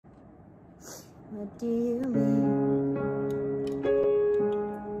What do you mean?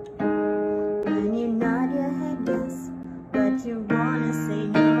 When you nod your head yes, but you wanna say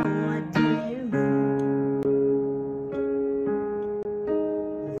no, what do you mean?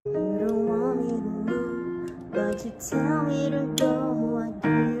 You don't want me to move, but you tell me to go, what do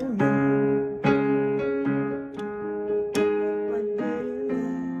you mean? What do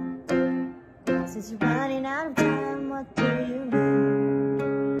you mean? Since you're running out of time, what do you mean?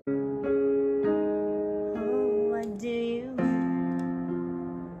 What do you mean?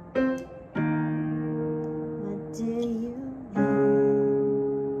 What do you mean?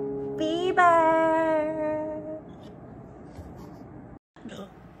 Bieber!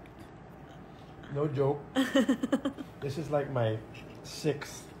 No joke. This is like my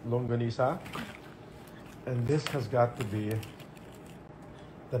 6th longganisa. And this has got to be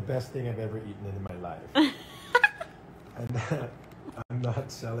the best thing I've ever eaten in my life. And I'm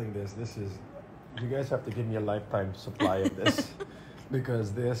not selling this. This is... You guys have to give me a lifetime supply of this.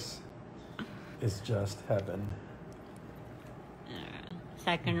 Because this is just heaven.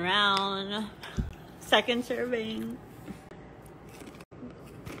 Second round. Second serving.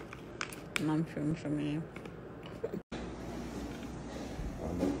 Mushroom for me.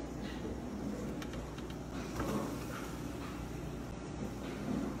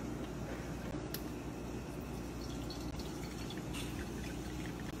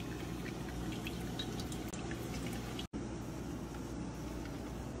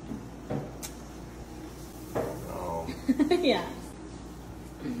 Yeah.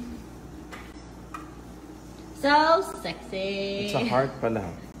 So sexy. It's a heart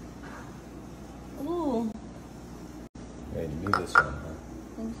pala. Ooh. I knew this one, huh?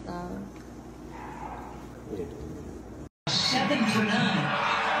 Thanks, Dad. 7 for 9.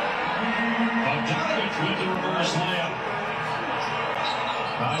 Bogdanovich with the reverse layup.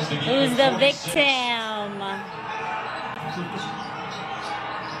 Who's the victim?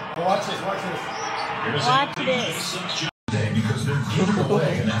 Watch this, watch this. Watch this. Because they're giving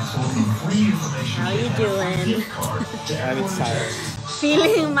away an absolutely free information. How you doing? I'm excited.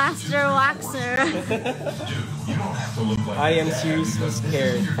 Feeling master waxer. Dude, you don't have to look like I am seriously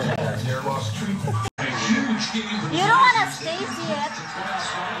scared. hair loss treatment. A huge game. You don't want to Stacy it.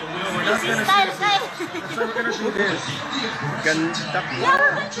 Stacy style, style. So we're gonna do this. Ganda. Yeah,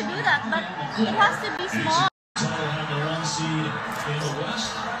 we're going to do that, but it has to be small. Title have the 1 seed in the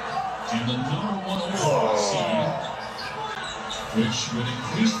West and the #1 overall seed, which would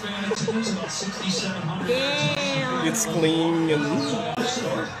increase fan attendance about 6,700. Damn. It's clean and...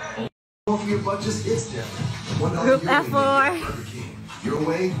 Your budget is different. Group F4. Your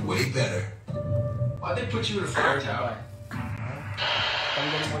way, way better. Why'd they put you in a fire tower?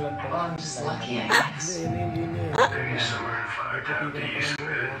 I'm just lucky, I guess.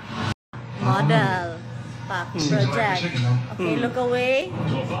 Model. Pop project. Okay, look away.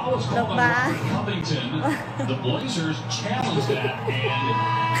 So foul is called on back. Covington. The Blazers challenged that,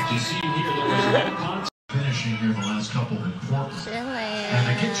 and you see here there was no contact. Finishing here the last couple in Portland. And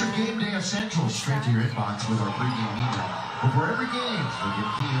to get your game day essentials straight to your inbox with our pregame email. Before every game, we'll get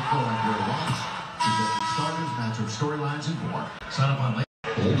key info on your launch, suggested starters, matchup storylines, and more. Sign up on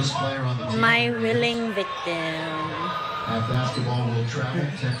oldest player on the team. My willing victim. At basketball will travel,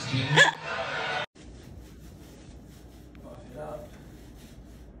 text team.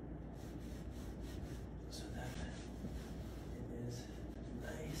 So that it is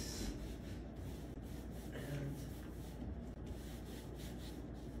nice and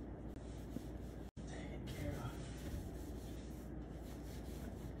taken care of.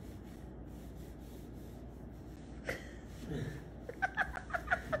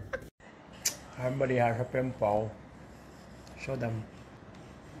 Everybody has a pimple. Show them.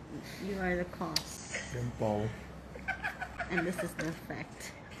 You are the cause. Pimple. And this is the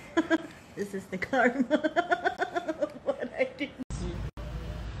effect. This is the karma of what I did.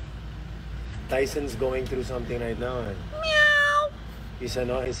 Tyson's going through something right now. And Meow.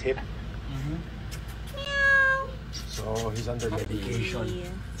 his hip. Meow. So he's under medication.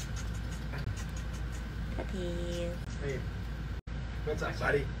 Puppies. Hey, what's up,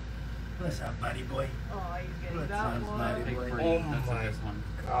 buddy? What's up, buddy boy? Oh, you're getting What's that up, one. buddy boy? Oh my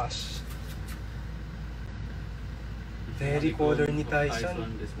gosh. Very color ni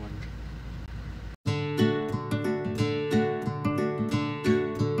Tyson. This one.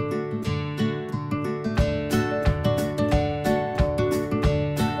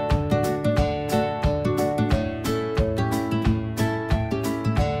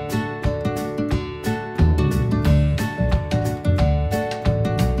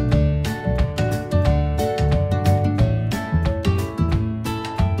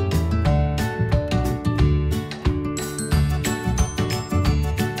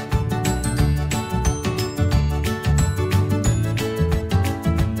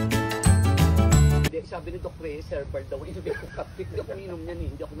 bar daw. Inumin ko kape. Hindi ako inom niyan eh.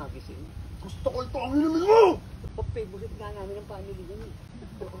 Hindi ako nagising. Gusto ko ito ang inumin mo! Pa-favorite nga namin ang family niyan eh.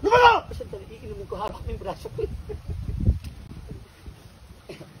 Diba na? Kasi dali, iinumin ko hawak ng braso ko eh.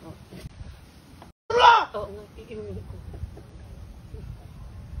 Diba? Oo nga, iinumin ko.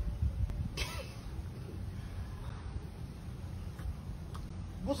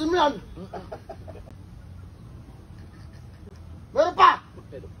 Busin mo yan! Meron pa!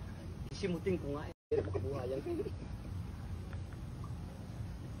 Pero, isimutin ko nga eh. Pero makabuhayan ko.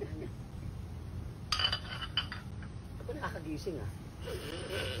 Ako nakakagising ah.